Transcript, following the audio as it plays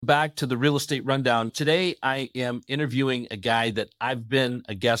back to the Real Estate Rundown. Today, I am interviewing a guy that I've been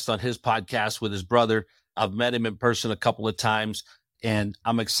a guest on his podcast with his brother. I've met him in person a couple of times, and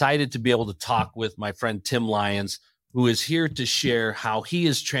I'm excited to be able to talk with my friend Tim Lyons, who is here to share how he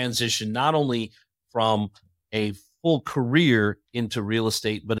has transitioned not only from a full career into real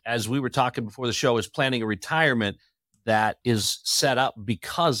estate, but as we were talking before the show, is planning a retirement that is set up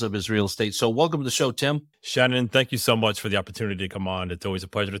because of his real estate. So welcome to the show, Tim. Shannon, thank you so much for the opportunity to come on. It's always a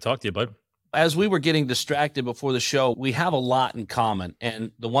pleasure to talk to you, bud. As we were getting distracted before the show, we have a lot in common.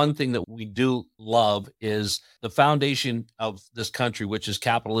 And the one thing that we do love is the foundation of this country, which is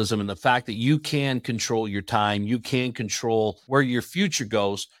capitalism, and the fact that you can control your time, you can control where your future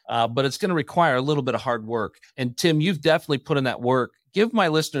goes, but it's going to require a little bit of hard work. And Tim, you've definitely put in that work. Give my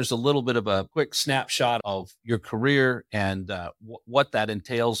listeners a little bit of a quick snapshot of your career and what that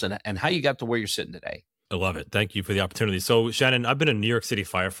entails and how you got to where you're sitting today. I love it. Thank you for the opportunity. So, Shannon, I've been a New York City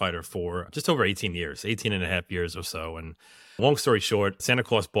firefighter for just over 18 years, 18 and a half years or so. And long story short, Santa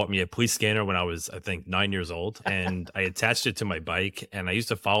Claus bought me a police scanner when I was, I think, 9 years old. And I attached it to my bike. And I used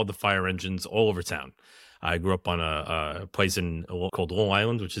to follow the fire engines all over town. I grew up on a place called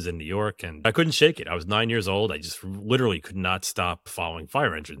Lyons, which is in New York, and I couldn't shake it. I was 9 years old. I just literally could not stop following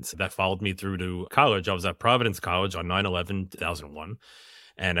fire engines. That followed me through to college. I was at Providence College on 9/11/2001.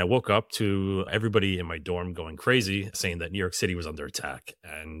 And I woke up to everybody in my dorm going crazy, saying that New York City was under attack.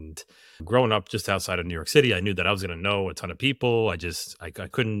 And growing up just outside of New York City, I knew that I was going to know a ton of people. I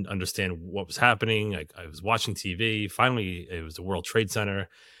couldn't understand what was happening. I was watching TV. Finally, it was the World Trade Center.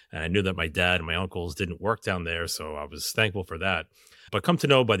 And I knew that my dad and my uncles didn't work down there, so I was thankful for that. But come to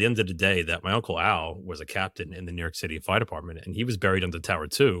know by the end of the day that my Uncle Al was a captain in the New York City Fire Department, and he was buried under Tower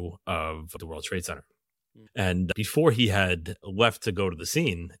 2 of the World Trade Center. And before he had left to go to the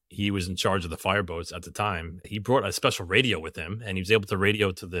scene, he was in charge of the fireboats at the time. He brought a special radio with him, and he was able to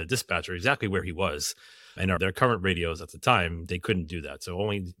radio to the dispatcher exactly where he was. And their current radios at the time, they couldn't do that. So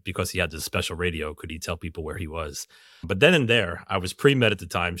only because he had this special radio could he tell people where he was. But then and there, I was pre-med at the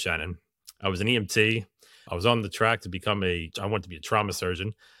time, Shannon. I was an EMT. I was on the track to I wanted to be a trauma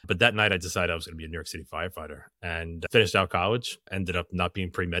surgeon. But that night I decided I was going to be a New York City firefighter and finished out college, ended up not being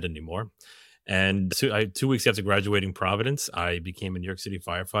pre-med anymore. And 2 weeks after graduating Providence, I became a New York City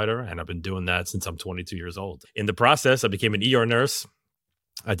firefighter, and I've been doing that since I'm 22 years old. In the process, I became an ER nurse.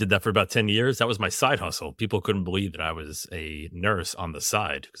 I did that for about 10 years. That was my side hustle. People couldn't believe that I was a nurse on the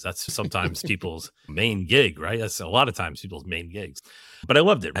side because that's sometimes people's main gig, right? That's a lot of times people's main gigs. But I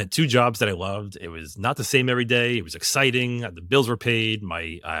loved it. I had 2 jobs that I loved. It was not the same every day. It was exciting. The bills were paid.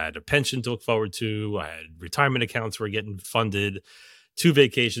 I had a pension to look forward to. I had retirement accounts were getting funded. 2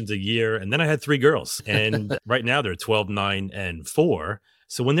 vacations a year. And then I had 3 girls. And right now they're 12, 9, and 4.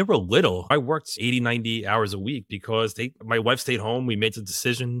 So when they were little, I worked 80, 90 hours a week because my wife stayed home. We made the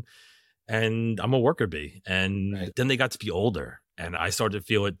decision, and I'm a worker bee. And Then they got to be older, and I started to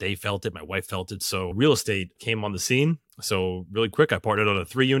feel it. They felt it. My wife felt it. So real estate came on the scene. So really quick, I partnered on a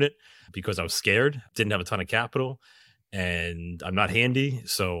 3 unit because I was scared, didn't have a ton of capital, and I'm not handy.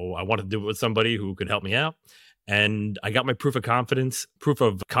 So I wanted to do it with somebody who could help me out. And I got my proof of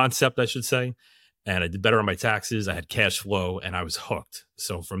concept, I should say. And I did better on my taxes. I had cash flow, and I was hooked.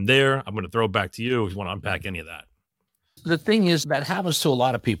 So from there, I'm going to throw it back to you if you want to unpack any of that. The thing is, that happens to a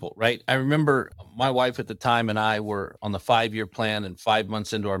lot of people, right? I remember my wife at the time and I were on the 5-year plan, and 5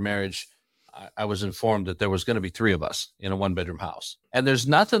 months into our marriage, I was informed that there was going to be 3 of us in a 1-bedroom house. And there's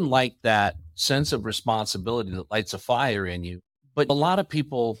nothing like that sense of responsibility that lights a fire in you. But a lot of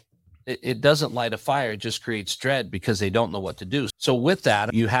people, it doesn't light a fire. It just creates dread because they don't know what to do. So with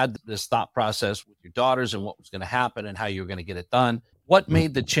that, you had this thought process with your daughters and what was going to happen and how you were going to get it done. What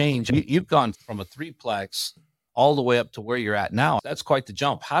made the change? You've gone from a 3-plex all the way up to where you're at now. That's quite the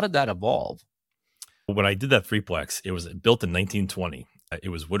jump. How did that evolve? When I did that 3-plex, it was built in 1920. It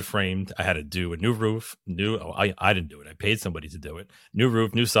was wood framed. I had to do a new roof. I didn't do it. I paid somebody to do it. New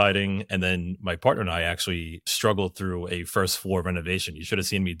roof, new siding. And then my partner and I actually struggled through a first floor renovation. You should have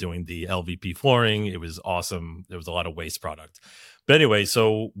seen me doing the LVP flooring. It was awesome. There was a lot of waste product. But anyway,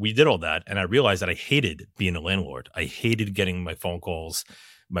 so we did all that. And I realized that I hated being a landlord. I hated getting my phone calls.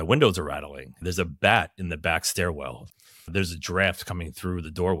 My windows are rattling. There's a bat in the back stairwell. There's a draft coming through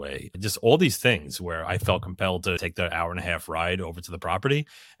the doorway. Just all these things where I felt compelled to take the 1.5-hour ride over to the property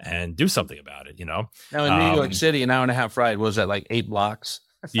and do something about it, Now in New York City, an 1.5-hour ride, was that like 8 blocks?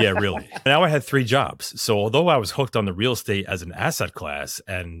 Yeah, really. Now I had 3 jobs. So although I was hooked on the real estate as an asset class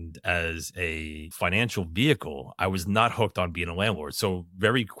and as a financial vehicle, I was not hooked on being a landlord. So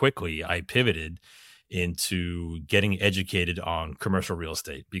very quickly, I pivoted into getting educated on commercial real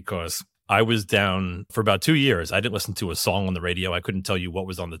estate because I was down for about 2 years. I didn't listen to a song on the radio. I couldn't tell you what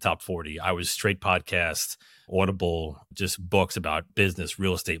was on the top 40. I was straight podcast, Audible, just books about business,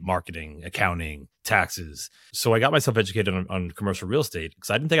 real estate, marketing, accounting, taxes. So I got myself educated on commercial real estate because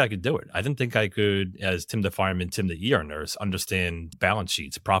I didn't think I could do it. I didn't think I could, as Tim the fireman, Tim the ER nurse, understand balance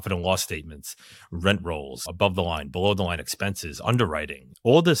sheets, profit and loss statements, rent rolls, above the line, below the line expenses, underwriting.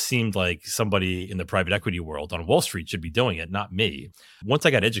 All this seemed like somebody in the private equity world on Wall Street should be doing it, not me. Once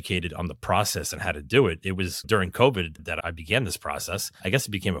I got educated on the process and how to do it, it was during COVID that I began this process. I guess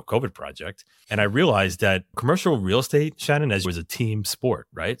it became a COVID project. And I realized that commercial real estate, Shannon, as was a team sport,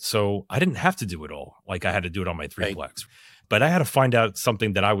 right? So I didn't have to do it all. Like I had to do it on my threeplex. Right. But I had to find out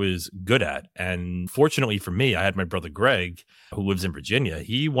something that I was good at. And fortunately for me, I had my brother Greg, who lives in Virginia.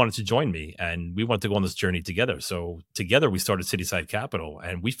 He wanted to join me and we wanted to go on this journey together. So together we started Cityside Capital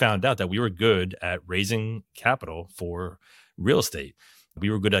and we found out that we were good at raising capital for real estate. We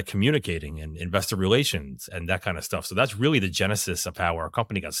were good at communicating and investor relations and that kind of stuff. So that's really the genesis of how our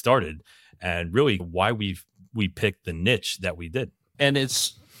company got started and really why we picked the niche that we did. And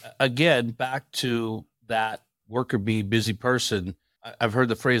it's, again, back to that worker bee, busy person. I've heard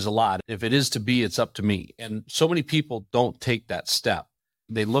the phrase a lot. If it is to be, it's up to me. And so many people don't take that step.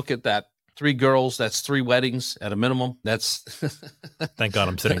 They look at that 3 girls, that's 3 weddings at a minimum. That's thank God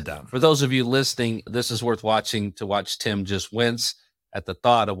I'm sitting down. For those of you listening, this is worth watching to watch Tim just wince at the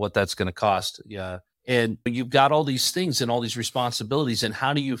thought of what that's going to cost. Yeah. And you've got all these things and all these responsibilities. And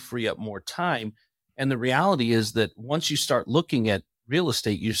how do you free up more time? And the reality is that once you start looking at real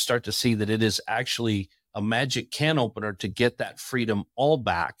estate, you start to see that it is actually a magic can opener to get that freedom all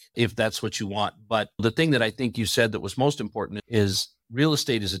back if that's what you want. But the thing that I think you said that was most important is real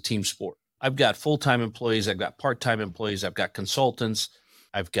estate is a team sport. I've got full-time employees. I've got part-time employees. I've got consultants.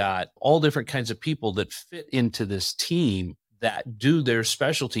 I've got all different kinds of people that fit into this team that do their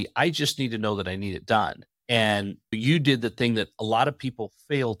specialty. I just need to know that I need it done. And you did the thing that a lot of people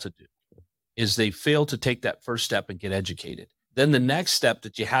fail to do is they fail to take that first step and get educated. Then the next step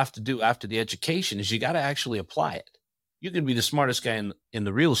that you have to do after the education is you got to actually apply it. You can be the smartest guy in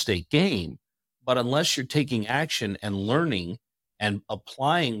the real estate game, but unless you're taking action and learning and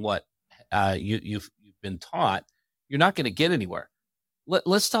applying what you've been taught, you're not going to get anywhere.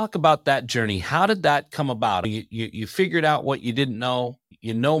 Let's talk about that journey. How did that come about? You figured out what you didn't know.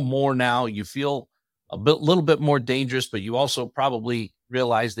 You know more now. You feel little bit more dangerous, but you also probably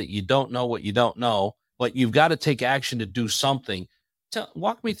realize that you don't know what you don't know, but you've got to take action to do something.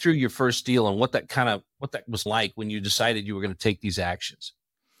 Walk me through your first deal and what that was like when you decided you were going to take these actions.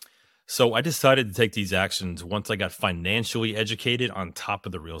 So I decided to take these actions once I got financially educated on top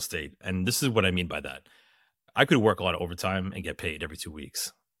of the real estate. And this is what I mean by that. I could work a lot of overtime and get paid every 2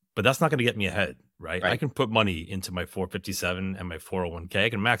 weeks, but that's not going to get me ahead, right? I can put money into my 457 and my 401k. I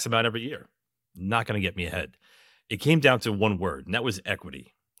can max them out every year. Not going to get me ahead. It came down to one word, and that was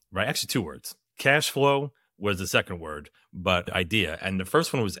equity, right? Actually, 2 words. Cash flow was the second word, but idea. And the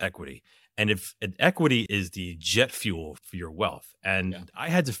first one was equity. And if equity is the jet fuel for your wealth, and I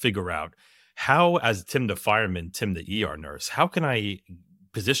had to figure out how, as Tim the fireman, Tim the ER nurse, how can I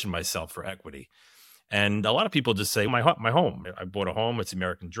position myself for equity? And a lot of people just say, my home. I bought a home. It's the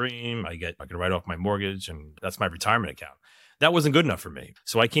American dream. I can write off my mortgage, and that's my retirement account. That wasn't good enough for me.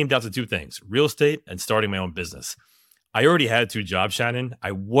 So I came down to 2 things, real estate and starting my own business. I already had 2 jobs, Shannon.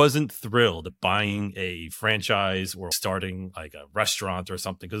 I wasn't thrilled buying a franchise or starting like a restaurant or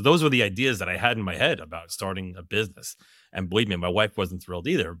something, because those were the ideas that I had in my head about starting a business. And believe me, my wife wasn't thrilled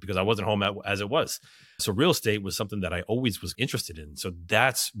either because I wasn't home as it was. So real estate was something that I always was interested in. So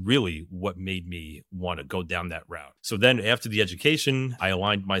that's really what made me want to go down that route. So then after the education, I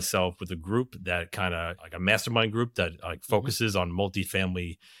aligned myself with a group that kind of like a mastermind group that like focuses on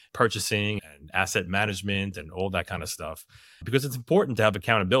multifamily purchasing and asset management and all that kind of stuff, because it's important to have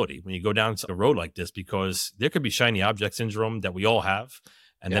accountability when you go down a road like this, because there could be shiny object syndrome that we all have.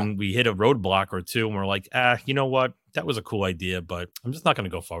 And then we hit a roadblock or 2 and we're like, you know what? That was a cool idea, but I'm just not going to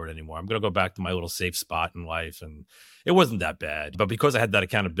go forward anymore. I'm going to go back to my little safe spot in life. And it wasn't that bad. But because I had that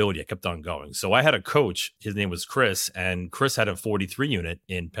accountability, I kept on going. So I had a coach. His name was Chris. And Chris had a 43 unit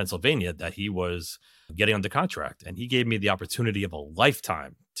in Pennsylvania that he was getting under contract. And he gave me the opportunity of a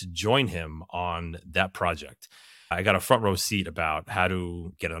lifetime to join him on that project. I got a front row seat about how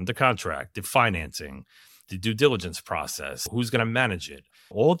to get it under contract, the financing, the due diligence process, who's going to manage it,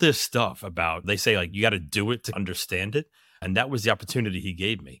 all this stuff about, they say like, you got to do it to understand it. And that was the opportunity he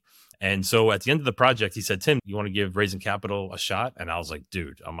gave me. And so at the end of the project, he said, Tim, you want to give raising capital a shot? And I was like,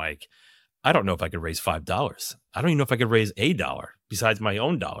 dude, I don't know if I could raise $5. I don't even know if I could raise $1 besides my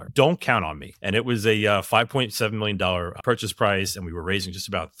own dollar. Don't count on me. And it was a $5.7 million purchase price. And we were raising just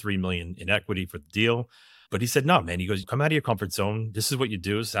about $3 million in equity for the deal. But he said, no, man, he goes, come out of your comfort zone. This is what you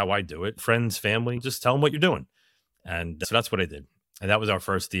do. This is how I do it. Friends, family, just tell them what you're doing. And so that's what I did. And that was our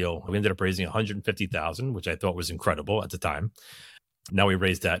first deal. We ended up raising $150,000, which I thought was incredible at the time. Now we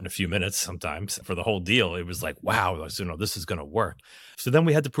raised that in a few minutes sometimes. For the whole deal, it was like, wow, this is going to work. So then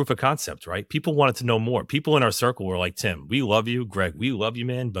we had the proof of concept, right? People wanted to know more. People in our circle were like, Tim, we love you. Greg, we love you,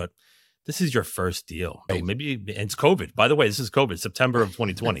 man. But this is your first deal. So maybe, and it's COVID. By the way, this is COVID, September of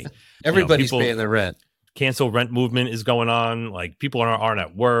 2020. Everybody's paying their rent. Cancel rent movement is going on. Like people aren't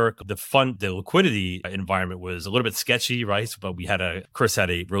at work. The liquidity environment was a little bit sketchy, right? But Chris had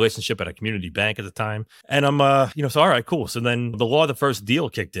a relationship at a community bank at the time. And I'm, so all right, cool. So then the law of the first deal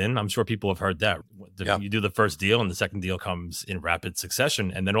kicked in. I'm sure people have heard that. You do the first deal and the second deal comes in rapid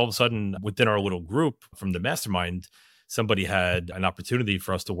succession. And then all of a sudden within our little group from the mastermind, somebody had an opportunity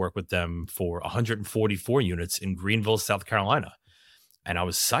for us to work with them for 144 units in Greenville, South Carolina. And I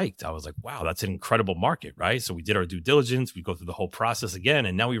was psyched. I was like, wow, that's an incredible market, right? So we did our due diligence. We go through the whole process again.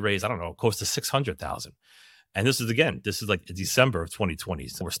 And now we raised, close to 600,000. And this is like December of 2020.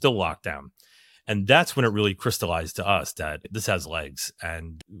 So we're still locked down. And that's when it really crystallized to us that this has legs.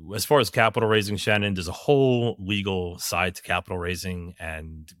 And as far as capital raising, Shannon, there's a whole legal side to capital raising.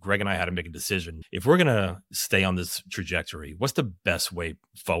 And Greg and I had to make a decision. If we're going to stay on this trajectory, what's the best way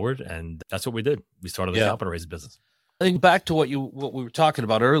forward? And that's what we did. We started the capital raising business. I think back to what we were talking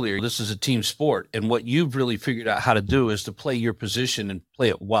about earlier, this is a team sport. And what you've really figured out how to do is to play your position and play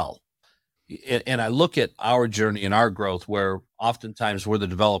it well. And I look at our journey and our growth where oftentimes we're the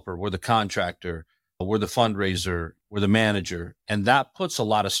developer, we're the contractor, we're the fundraiser, we're the manager. And that puts a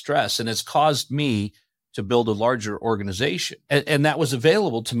lot of stress. And it's caused me to build a larger organization. And that was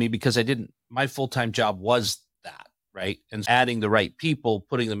available to me because my full-time job was that. Right. And adding the right people,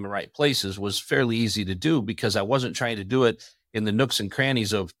 putting them in the right places was fairly easy to do because I wasn't trying to do it in the nooks and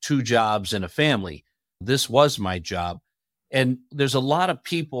crannies of 2 jobs and a family. This was my job. And there's a lot of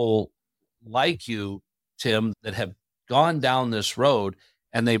people like you, Tim, that have gone down this road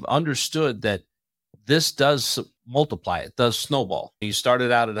and they've understood that this does multiply. It does snowball. You started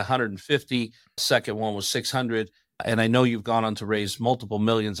out at 150, second one was 600. And I know you've gone on to raise multiple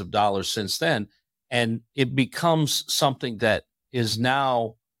millions of dollars since then. And it becomes something that is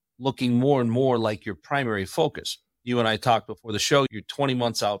now looking more and more like your primary focus. You and I talked before the show, you're 20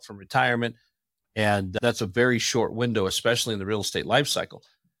 months out from retirement, and that's a very short window, especially in the real estate life cycle.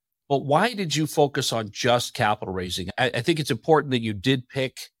 But why did you focus on just capital raising? I think it's important that you did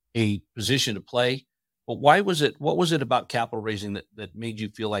pick a position to play, but what was it about capital raising that made you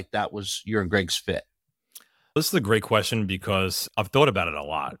feel like that was your and Greg's fit? This is a great question because I've thought about it a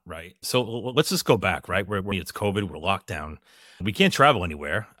lot, right? So let's just go back, right? Where it's COVID, we're locked down. We can't travel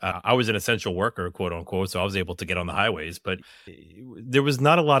anywhere. I was an essential worker, quote unquote, so I was able to get on the highways, but there was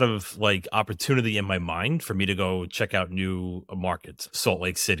not a lot of opportunity in my mind for me to go check out new markets. Salt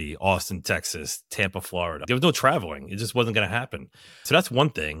Lake City, Austin, Texas, Tampa, Florida. There was no traveling. It just wasn't going to happen. So that's one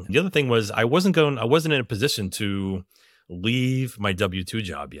thing. The other thing was I wasn't in a position to leave my W-2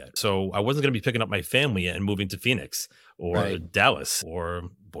 job yet. So I wasn't going to be picking up my family and moving to Phoenix or Dallas or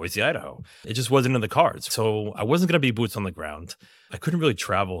Boise, Idaho. It just wasn't in the cards. So I wasn't going to be boots on the ground. I couldn't really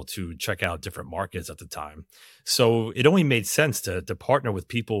travel to check out different markets at the time. So it only made sense to partner with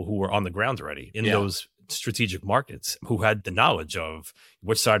people who were on the ground already in those strategic markets, who had the knowledge of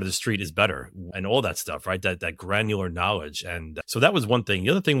which side of the street is better and all that stuff, right? That granular knowledge. And so that was one thing.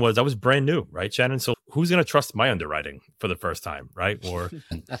 The other thing was I was brand new, right, Shannon? So who's going to trust my underwriting for the first time, right? Or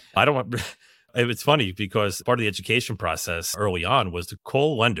I don't want... It's funny because part of the education process early on was to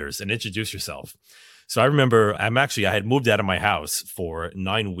call lenders and introduce yourself. So I remember I had moved out of my house for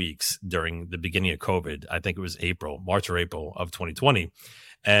 9 weeks during the beginning of COVID. I think it was March or April of 2020.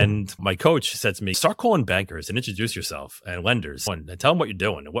 And my coach said to me, start calling bankers and introduce yourself and lenders and tell them what you're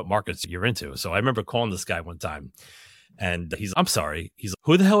doing and what markets you're into. So I remember calling this guy one time and I'm sorry. He's like,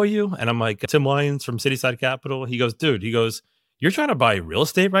 who the hell are you? And I'm like, Tim Lyons from Cityside Capital. He goes, dude, you're trying to buy real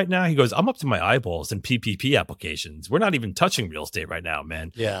estate right now? He goes, I'm up to my eyeballs in PPP applications. We're not even touching real estate right now,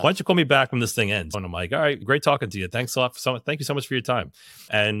 man. Yeah. Why don't you call me back when this thing ends? And I'm like, all right, great talking to you. Thanks a lot. Thank you so much for your time.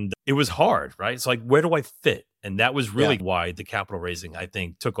 And it was hard, right? It's like, where do I fit? And that was really why the capital raising, I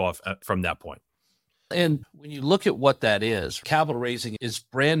think, took off from that point. And when you look at what that is, capital raising is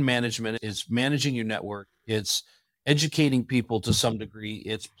brand management, it's managing your network, it's educating people to some degree,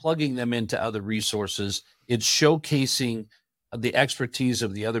 it's plugging them into other resources, it's showcasing the expertise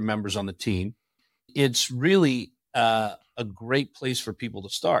of the other members on the team. It's really a great place for people to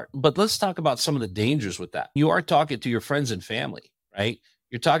start. But let's talk about some of the dangers with that. You are talking to your friends and family. right?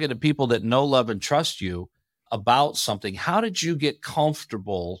 You're talking to people that know, love, and trust you about something. How did you get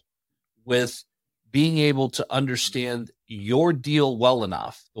comfortable with being able to understand your deal well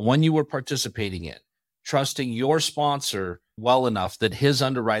enough, the one you were participating in, trusting your sponsor well enough that his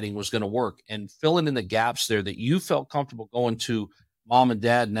underwriting was going to work, and filling in the gaps there that you felt comfortable going to mom and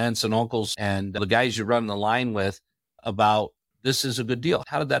dad and aunts and uncles and the guys you run the line with about this is a good deal?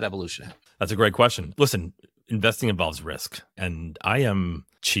 How did that evolution happen? That's a great question. Listen, investing involves risk, and I am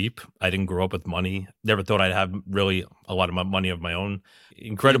cheap. I didn't grow up with money. Never thought I'd have really a lot of my money of my own. You're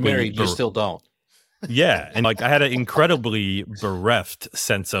Incredibly, married, you still don't. yeah, and like I had an incredibly bereft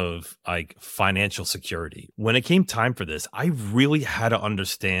sense of like financial security. When it came time for this, I really had to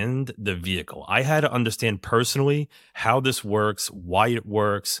understand the vehicle. I had to understand personally how this works, why it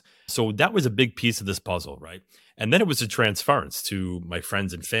works. So that was a big piece of this puzzle, right? And then it was a transference to my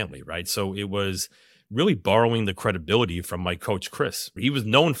friends and family, right? So it was really borrowing the credibility from my coach, Chris. He was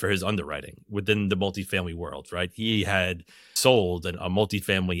known for his underwriting within the multifamily world, right? He had sold a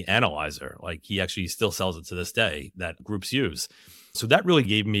multifamily analyzer. Like he actually still sells it to this day that groups use. So that really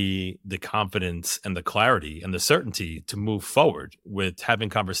gave me the confidence and the clarity and the certainty to move forward with having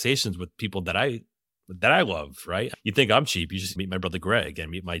conversations with people that I love, right? You think I'm cheap, you just meet my brother Greg and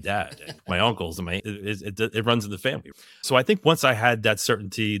meet my dad and my uncles, and it runs in the family. So I think once I had that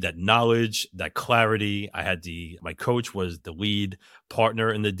certainty, that knowledge, that clarity, my coach was the lead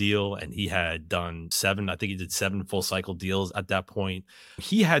partner in the deal, and he had done I think he did 7 full cycle deals at that point.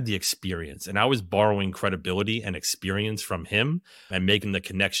 He had the experience, and I was borrowing credibility and experience from him and making the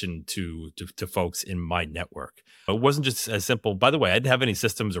connection to folks in my network. It wasn't just as simple. By the way, I didn't have any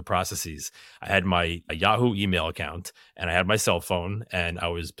systems or processes. I had my Yahoo email account, and I had my cell phone, and I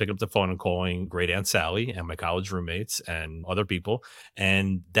was picking up the phone and calling great Aunt Sally and my college roommates and other people.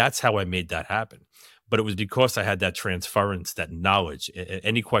 And that's how I made that happen. But it was because I had that transference, that knowledge.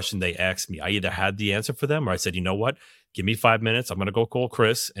 Any question they asked me, I either had the answer for them, or I said, you know what, give me 5 minutes. I'm going to go call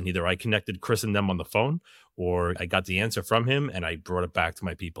Chris. And either I connected Chris and them on the phone, or I got the answer from him and I brought it back to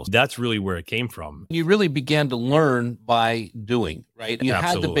my people. That's really where it came from. You really began to learn by doing, right? You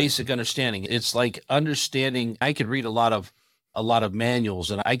Absolutely. had the basic understanding. It's like understanding. I could read a lot of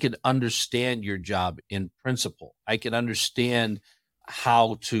manuals, and I could understand your job in principle. I could understand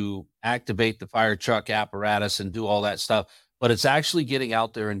how to activate the fire truck apparatus and do all that stuff, but it's actually getting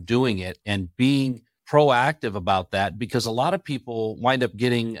out there and doing it and being proactive about that, because a lot of people wind up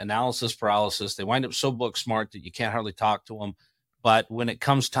getting analysis paralysis. They wind up so book smart that you can't hardly talk to them. But when it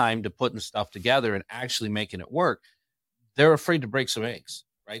comes time to putting stuff together and actually making it work, they're afraid to break some eggs,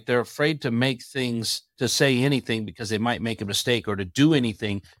 right? They're afraid to make things, to say anything because they might make a mistake, or to do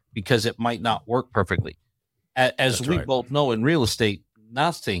anything because it might not work perfectly. As That's we right. both know, in real estate,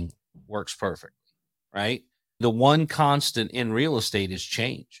 nothing works perfectly, right? The one constant in real estate is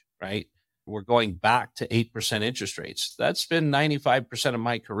change, right? We're going back to 8% interest rates. That's been 95% of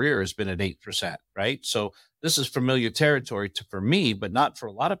my career has been at 8%, right? So this is familiar territory for me, but not for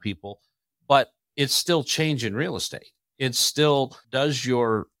a lot of people. But it's still change in real estate. It's still, does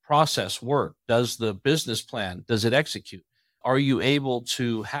your process work? Does the business plan, does it execute? Are you able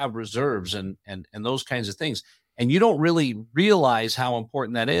to have reserves and those kinds of things? And you don't really realize how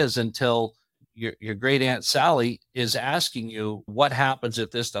important that is until your great Aunt Sally is asking you, what happens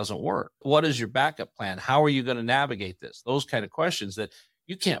if this doesn't work? What is your backup plan? How are you going to navigate this? Those kind of questions that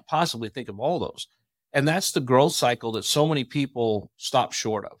you can't possibly think of all those. And that's the growth cycle that so many people stop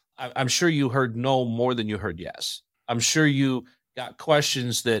short of. I'm sure you heard no more than you heard yes. I'm sure you got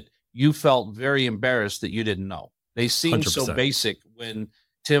questions that you felt very embarrassed that you didn't know. They seem so 100%. basic when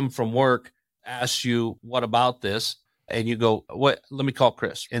Tim from work asks you, what about this? And you go, what? Let me call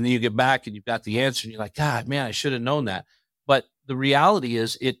Chris. And then you get back and you've got the answer and you're like, God, man, I should have known that. But the reality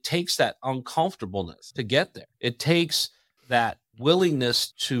is it takes that uncomfortableness to get there. It takes that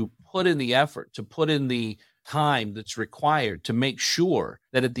willingness to put in the effort, to put in the time that's required to make sure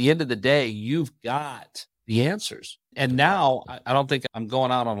that at the end of the day, you've got the answers. And now I don't think I'm going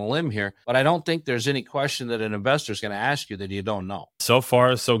out on a limb here, but I don't think there's any question that an investor is going to ask you that you don't know. So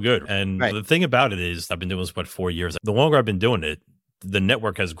far, so good. And Right. The thing about it is I've been doing this, 4 years. The longer I've been doing it, the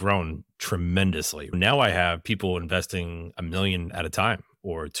network has grown tremendously. Now I have people investing $1 million at a time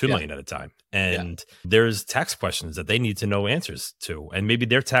or $2 million at a time. And there's tax questions that they need to know answers to. And maybe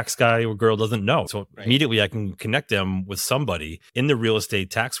their tax guy or girl doesn't know. So immediately I can connect them with somebody in the real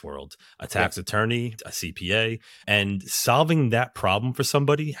estate tax world, a tax attorney, a CPA, and solving that problem for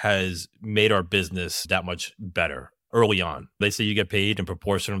somebody has made our business that much better. early on. They say you get paid in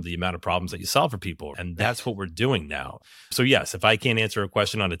proportion of the amount of problems that you solve for people. And that's what we're doing now. So yes, if I can't answer a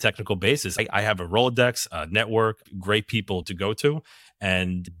question on a technical basis, I have a Rolodex, a network, great people to go to.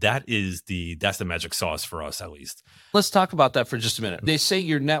 And that's the magic sauce for us, at least. Let's talk about that for just a minute. They say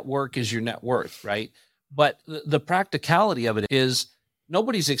your network is your net worth, right? But the practicality of it is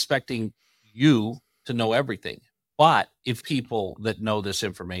nobody's expecting you to know everything. But if people that know this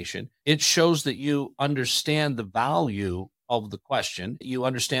information, it shows that you understand the value of the question, you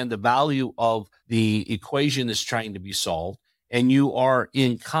understand the value of the equation that's trying to be solved, and you are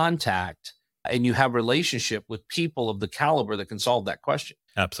in contact and you have relationship with people of the caliber that can solve that question.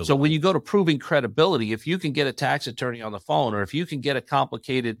 Absolutely. So when you go to proving credibility, if you can get a tax attorney on the phone, or if you can get a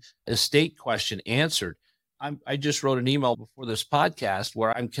complicated estate question answered, I just wrote an email before this podcast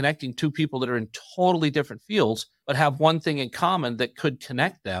where I'm connecting two people that are in totally different fields, but have one thing in common that could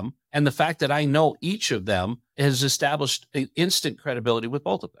connect them. And the fact that I know each of them has established an instant credibility with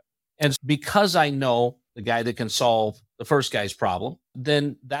both of them. And because I know the guy that can solve the first guy's problem,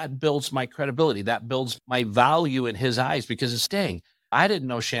 then that builds my credibility. That builds my value in his eyes, because it's dang, I didn't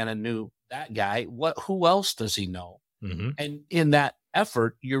know Shannon knew that guy. Who else does he know? Mm-hmm. And in that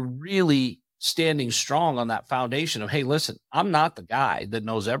effort, you're really standing strong on that foundation of, hey, listen, I'm not the guy that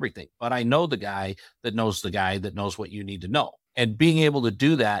knows everything, but I know the guy that knows what you need to know. And being able to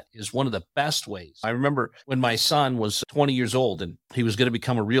do that is one of the best ways. I remember when my son was 20 years old and he was going to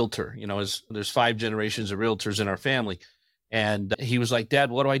become a realtor. There's 5 generations of realtors in our family. And he was like,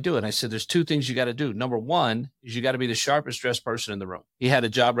 Dad, what do I do? And I said, there's 2 things you got to do. Number 1 is you got to be the sharpest dressed person in the room. He had a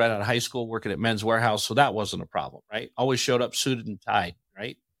job right out of high school working at Men's Warehouse. So that wasn't a problem, right? Always showed up suited and tied,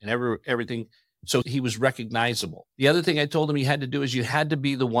 right? And everything. So he was recognizable. The other thing I told him he had to do is you had to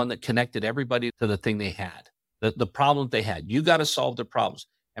be the one that connected everybody to the thing they had, the problem they had. You got to solve their problems.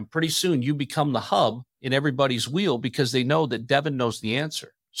 And pretty soon you become the hub in everybody's wheel, because they know that Devin knows the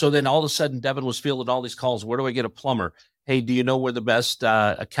answer. So then all of a sudden, Devin was fielding all these calls. Where do I get a plumber? Hey, do you know where the best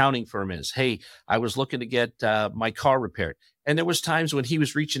accounting firm is? Hey, I was looking to get my car repaired. And there was times when he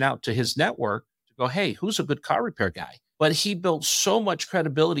was reaching out to his network to go, hey, who's a good car repair guy? But he built so much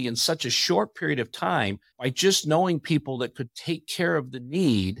credibility in such a short period of time by just knowing people that could take care of the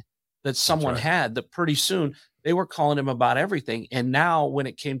need that someone had, that pretty soon they were calling him about everything. And now when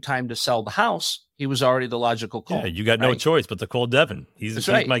it came time to sell the house, he was already the logical call. Yeah, you got no choice but to call Devin. He's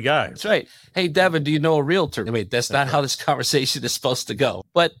my guy. That's right. Hey, Devin, do you know a realtor? Wait, that's not how this conversation is supposed to go.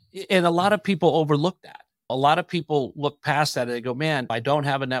 And a lot of people overlook that. A lot of people look past that and they go, man, I don't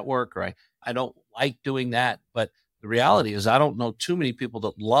have a network, or I don't like doing that. But the reality is I don't know too many people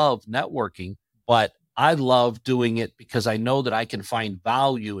that love networking, but I love doing it because I know that I can find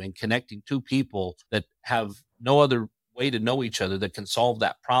value in connecting two people that have no other way to know each other that can solve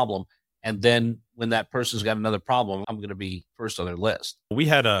that problem. And then when that person's got another problem, I'm going to be first on their list. We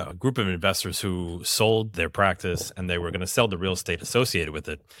had a group of investors who sold their practice and they were going to sell the real estate associated with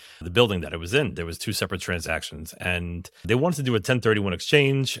it, the building that it was in. There was 2 separate transactions and they wanted to do a 1031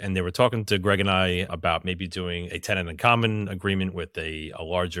 exchange. And they were talking to Greg and I about maybe doing a tenant in common agreement with a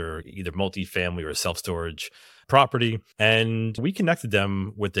larger, either multifamily or self-storage property. And we connected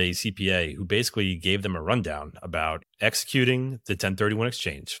them with a CPA who basically gave them a rundown about executing the 1031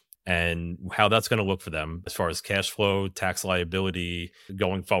 exchange and how that's going to look for them as far as cash flow, tax liability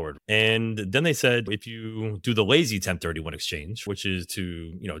going forward. And then they said, if you do the lazy 1031 exchange, which is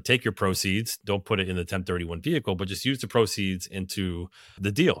to, take your proceeds, don't put it in the 1031 vehicle, but just use the proceeds into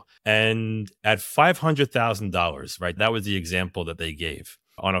the deal. And at $500,000, right? That was the example that they gave.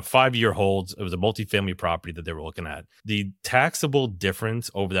 On a 5-year hold, it was a multifamily property that they were looking at. The taxable difference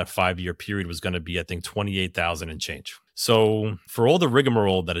over that 5-year period was going to be, I think, $28,000 and change. So for all the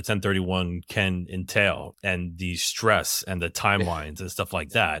rigmarole that a 1031 can entail and the stress and the timelines and stuff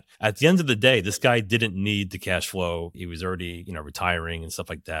like that, at the end of the day, this guy didn't need the cash flow. He was already, retiring and stuff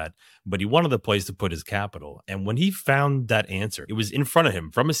like that, but he wanted a place to put his capital. And when he found that answer, it was in front of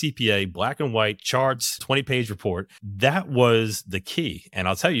him from a CPA, black and white charts, 20-page report. That was the key. And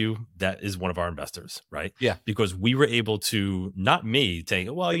I'll tell you, that is one of our investors, right? Yeah. Because we were able to, not me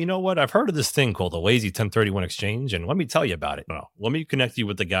saying, well, you know what? I've heard of this thing called a lazy 1031 exchange. And let me tell you about it. No, let me connect you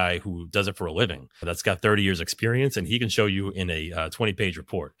with the guy who does it for a living. That's got 30 years experience and he can show you in a 20-page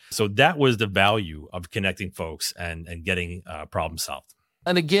report. So that was the value of connecting folks and getting problems solved.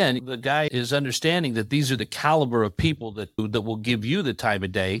 And again, the guy is understanding that these are the caliber of people that will give you the time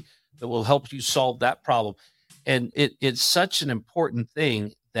of day, that will help you solve that problem. And it's such an important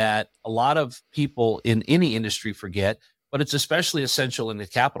thing that a lot of people in any industry forget, but it's especially essential in the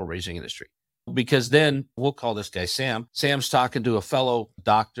capital raising industry. Because then we'll call this guy Sam. Sam's talking to a fellow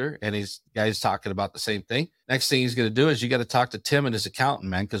doctor, and guy's talking about the same thing. Next thing he's going to do is you got to talk to Tim and his accountant,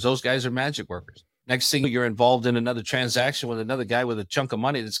 man, because those guys are magic workers. Next thing, you're involved in another transaction with another guy with a chunk of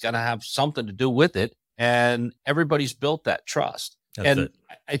money that's got to have something to do with it. And everybody's built that trust. That's it.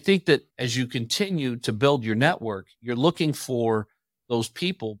 I think that as you continue to build your network, you're looking for those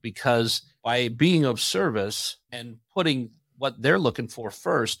people, because by being of service and putting what they're looking for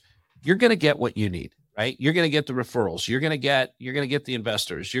first, you're going to get what you need, right? You're going to get the referrals. You're going to get the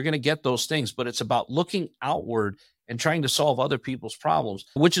investors. You're going to get those things, but it's about looking outward and trying to solve other people's problems,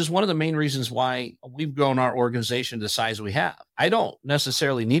 which is one of the main reasons why we've grown our organization to the size we have. I don't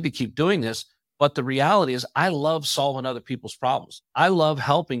necessarily need to keep doing this, but the reality is I love solving other people's problems. I love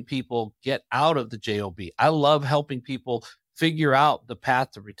helping people get out of the JOB. I love helping people figure out the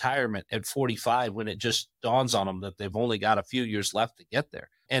path to retirement at 45 when it just dawns on them that they've only got a few years left to get there.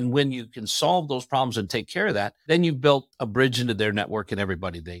 And when you can solve those problems and take care of that, then you've built a bridge into their network and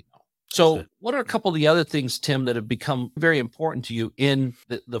everybody they know. So what are a couple of the other things, Tim, that have become very important to you in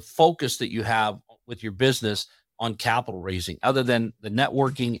the focus that you have with your business on capital raising, other than the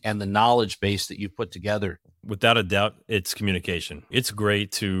networking and the knowledge base that you put together? Without a doubt, it's communication. It's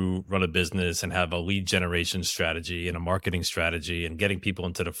great to run a business and have a lead generation strategy and a marketing strategy and getting people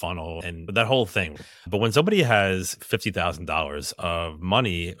into the funnel and that whole thing. But when somebody has $50,000 of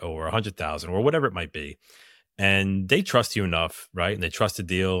money or $100,000 or whatever it might be, and they trust you enough, right? And they trust the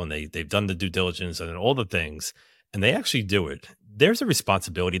deal and they've done the due diligence and all the things, and they actually do it. There's a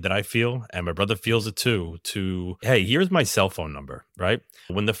responsibility that I feel, and my brother feels it too, to, hey, here's my cell phone number, right?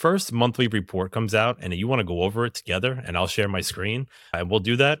 When the first monthly report comes out and you want to go over it together, and I'll share my screen, and we'll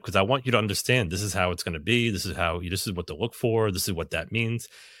do that because I want you to understand this is how it's going to be. This is what to look for. This is what that means.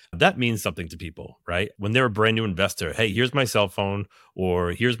 That means something to people, right? When they're a brand new investor, hey, here's my cell phone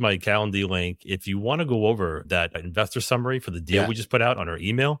or here's my Calendly link. If you want to go over that investor summary for the deal we just put out on our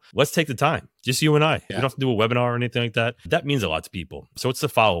email, let's take the time. Just you and I. You don't have to do a webinar or anything like that. That means a lot to people. So it's the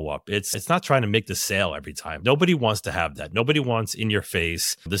follow-up. It's not trying to make the sale every time. Nobody wants to have that. Nobody wants in your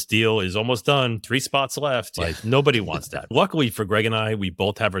face, this deal is almost done, 3 spots left. Like nobody wants that. Luckily for Greg and I, we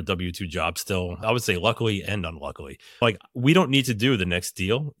both have our W-2 jobs still. I would say luckily and unluckily. Like we don't need to do the next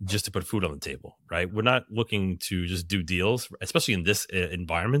deal just to put food on the table, right? We're not looking to just do deals, especially in this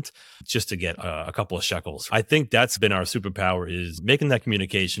environment, just to get a couple of shekels. I think that's been our superpower, is making that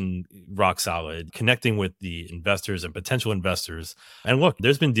communication rock solid, connecting with the investors and potential investors. And look,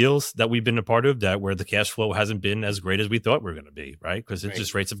 there's been deals that we've been a part of that where the cash flow hasn't been as great as we thought we were going to be, right? Because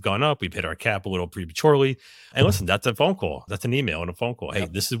interest rates have gone up. We've hit our cap a little prematurely. And listen, that's a phone call. That's an email and a phone call. Hey,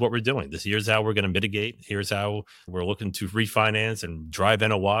 this is what we're doing. Here's how we're going to mitigate. Here's how we're looking to refinance and drive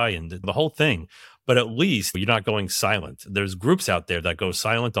NOI and the whole thing. But at least you're not going silent. There's groups out there that go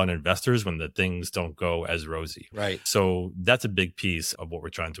silent on investors when the things don't go as rosy. Right. So that's a big piece of what we're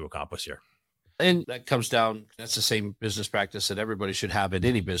trying to accomplish here. And that comes down, that's the same business practice that everybody should have in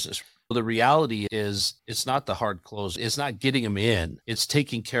any business. Well, the reality is it's not the hard close. It's not getting them in. It's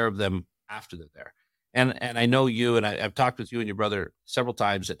taking care of them after they're there. And I know you, and I've talked with you and your brother several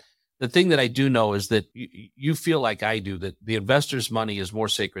times, that the thing that I do know is that you feel like I do, that the investor's money is more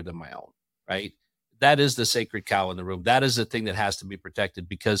sacred than my own, right? That is the sacred cow in the room. That is the thing that has to be protected,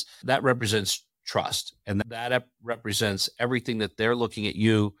 because that represents trust. And that represents everything that they're looking at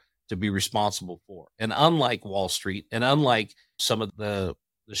you to be responsible for. And unlike Wall Street, and unlike some of the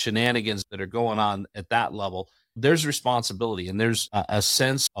shenanigans that are going on at that level, there's responsibility and there's a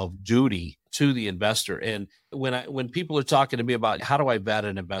sense of duty to the investor. And when people are talking to me about how do I vet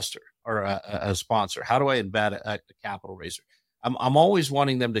an investor or a sponsor, how do I vet a capital raiser, I'm always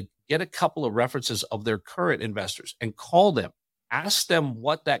wanting them to get a couple of references of their current investors and call them. Ask them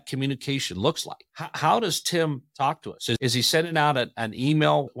what that communication looks like. How does Tim talk to us? Is he sending out an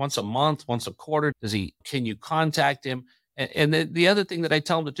email once a month, once a quarter? Can you contact him? And the other thing that I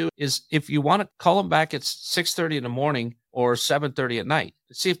tell them to do is, if you want to call them back at 6:30 in the morning or 7:30 at night,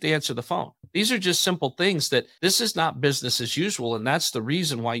 see if they answer the phone. These are just simple things that this is not business as usual. And that's the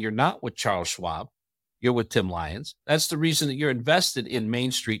reason why you're not with Charles Schwab. You're with Tim Lyons. That's the reason that you're invested in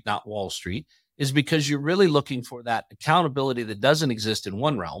Main Street, not Wall Street, is because you're really looking for that accountability that doesn't exist in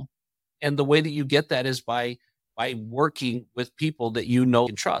one realm. And the way that you get that is by working with people that you know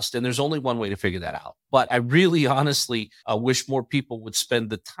and trust. And there's only one way to figure that out. But I really honestly wish more people would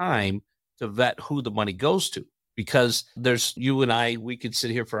spend the time to vet who the money goes to, because there's you and I, we could sit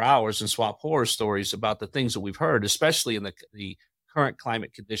here for hours and swap horror stories about the things that we've heard, especially in the current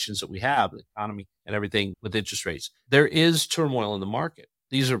climate conditions that we have, the economy and everything with interest rates. There is turmoil in the market.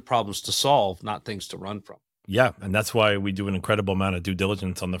 These are problems to solve, not things to run from. Yeah, and that's why we do an incredible amount of due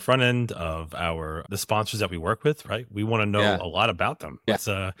diligence on the front end of the sponsors that we work with, right? We want to know Yeah. a lot about them. Yeah. Yeah, It's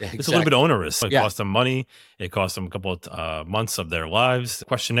a little bit exactly. onerous. It Yeah. costs them money. It costs them a couple of months of their lives,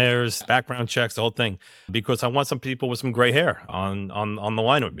 questionnaires, background checks, the whole thing. Because I want some people with some gray hair on the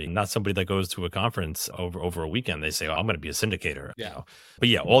line with me, not somebody that goes to a conference over a weekend. They say, "Oh, I'm going to be a syndicator." Yeah. But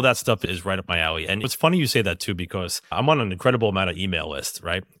yeah, all that stuff is right up my alley. And it's funny you say that too, because I'm on an incredible amount of email lists,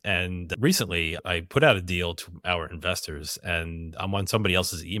 right? And recently I put out a deal to our investors and I'm on somebody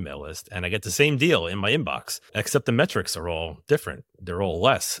else's email list and I get the same deal in my inbox, except the metrics are all different. They're all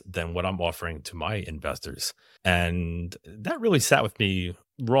less than what I'm offering to my investors. And that really sat with me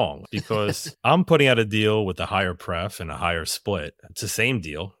wrong because I'm putting out a deal with a higher pref and a higher split. It's the same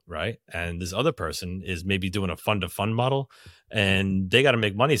deal, right? And this other person is maybe doing a fund to fund model and they got to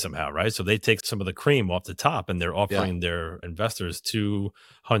make money somehow, right? So they take some of the cream off the top and they're Yeah. offering their investors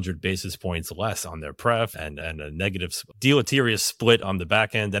 200 basis points less on their pref and a negative deleterious split on the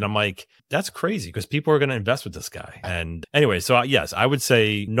back end. And I'm like, that's crazy because people are going to invest with this guy. And anyway, so yes, I would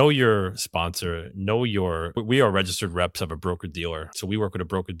say know your sponsor, we are registered reps of a broker dealer. So we work with a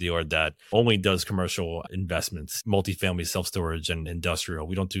broker dealer that only does commercial investments, multifamily self-storage and industrial.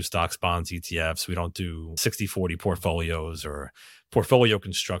 We don't do stocks, bonds, ETFs. We don't do 60-40 portfolios or portfolio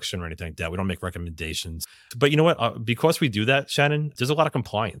construction or anything like that. We don't make recommendations. But you know what? Because we do that, Shannon, there's a lot of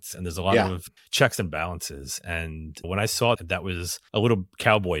compliance and there's a lot of checks and balances. And when I saw that was a little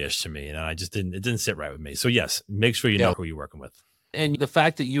cowboyish to me and it didn't sit right with me. So yes, make sure you know who you're working with. And the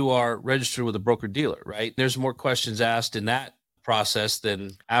fact that you are registered with a broker dealer, right? There's more questions asked in that process than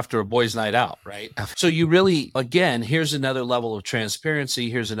after a boys' night out, right? So you really, again, here's another level of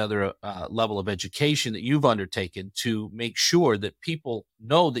transparency. Here's another level of education that you've undertaken to make sure that people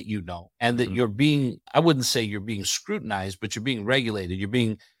know that you know, and that you're being, I wouldn't say you're being scrutinized, but you're being regulated.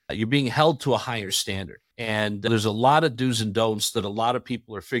 You're being held to a higher standard. And there's a lot of do's and don'ts that a lot of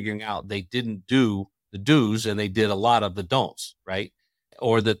people are figuring out. They didn't do the do's and they did a lot of the don'ts, right?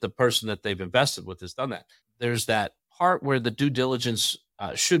 Or that the person that they've invested with has done that. There's that part where the due diligence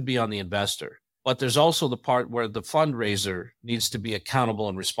should be on the investor, but there's also the part where the fundraiser needs to be accountable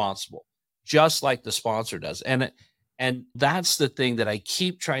and responsible, just like the sponsor does. And that's the thing that I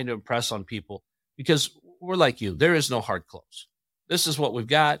keep trying to impress on people, because we're like you. There is no hard close. This is what we've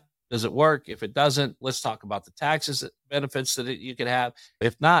got. Does it work? If it doesn't, let's talk about the taxes benefits that you could have.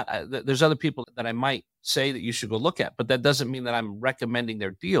 If not, there's other people that I might say that you should go look at, but that doesn't mean that I'm recommending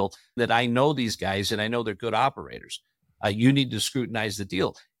their deal, that I know these guys and I know they're good operators. You need to scrutinize the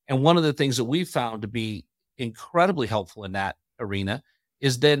deal. And one of the things that we found to be incredibly helpful in that arena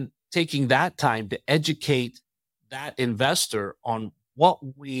is then taking that time to educate that investor on what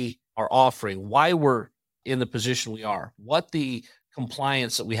we are offering, why we're in the position we are, what the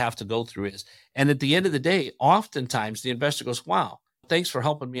compliance that we have to go through is. And at the end of the day, oftentimes the investor goes, wow, thanks for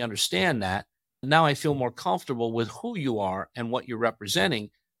helping me understand that. Now I feel more comfortable with who you are and what you're representing,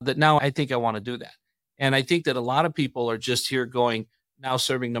 that now I think I want to do that. And I think that a lot of people are just here going, now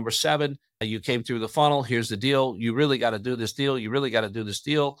serving number 7, you came through the funnel. Here's the deal. You really got to do this deal. You really got to do this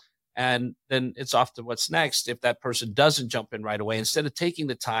deal. And then it's off to what's next. If that person doesn't jump in right away, instead of taking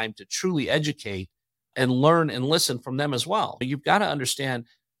the time to truly educate and learn and listen from them as well. You've got to understand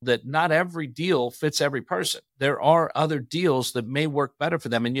that not every deal fits every person. There are other deals that may work better for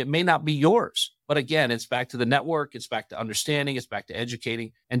them, and it may not be yours. But again, it's back to the network. It's back to understanding. It's back to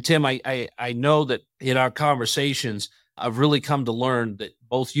educating. And Tim, I know that in our conversations, I've really come to learn that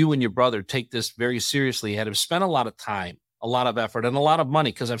both you and your brother take this very seriously and have spent a lot of time, a lot of effort, and a lot of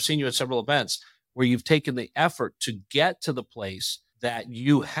money, because I've seen you at several events where you've taken the effort to get to the place that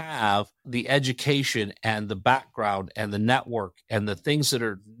you have the education and the background and the network and the things that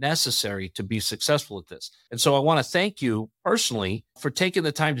are necessary to be successful at this. And so I want to thank you personally for taking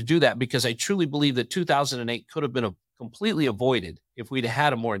the time to do that, because I truly believe that 2008 could have been completely avoided if we'd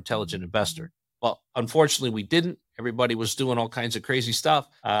had a more intelligent investor. Well, unfortunately, we didn't. Everybody was doing all kinds of crazy stuff.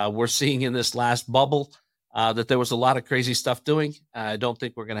 We're seeing in this last bubble that there was a lot of crazy stuff doing. I don't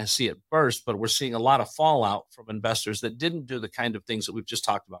think we're going to see it burst, but we're seeing a lot of fallout from investors that didn't do the kind of things that we've just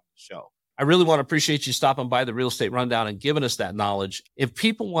talked about on the show. I really want to appreciate you stopping by the Real Estate Rundown and giving us that knowledge. If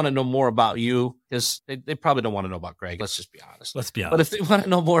people want to know more about you, because they probably don't want to know about Greg, let's just be honest. Let's be honest. But if they want to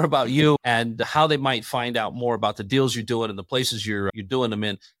know more about you and how they might find out more about the deals you're doing and the places you're doing them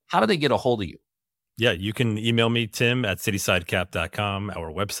in, how do they get a hold of you? Yeah, you can email me, Tim, at citysidecap.com.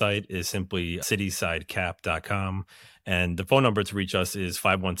 Our website is simply citysidecap.com. And the phone number to reach us is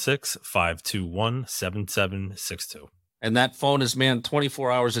 516-521-7762. And that phone is manned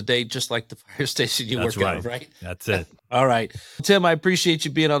 24 hours a day, just like the fire station you That's work right. out of, right? That's it. All right. Tim, I appreciate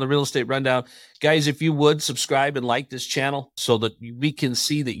you being on the Real Estate Rundown. Guys, if you would subscribe and like this channel so that we can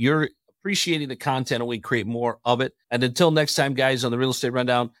see that you're appreciating the content and we create more of it. And until next time, guys, on the Real Estate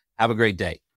Rundown, have a great day.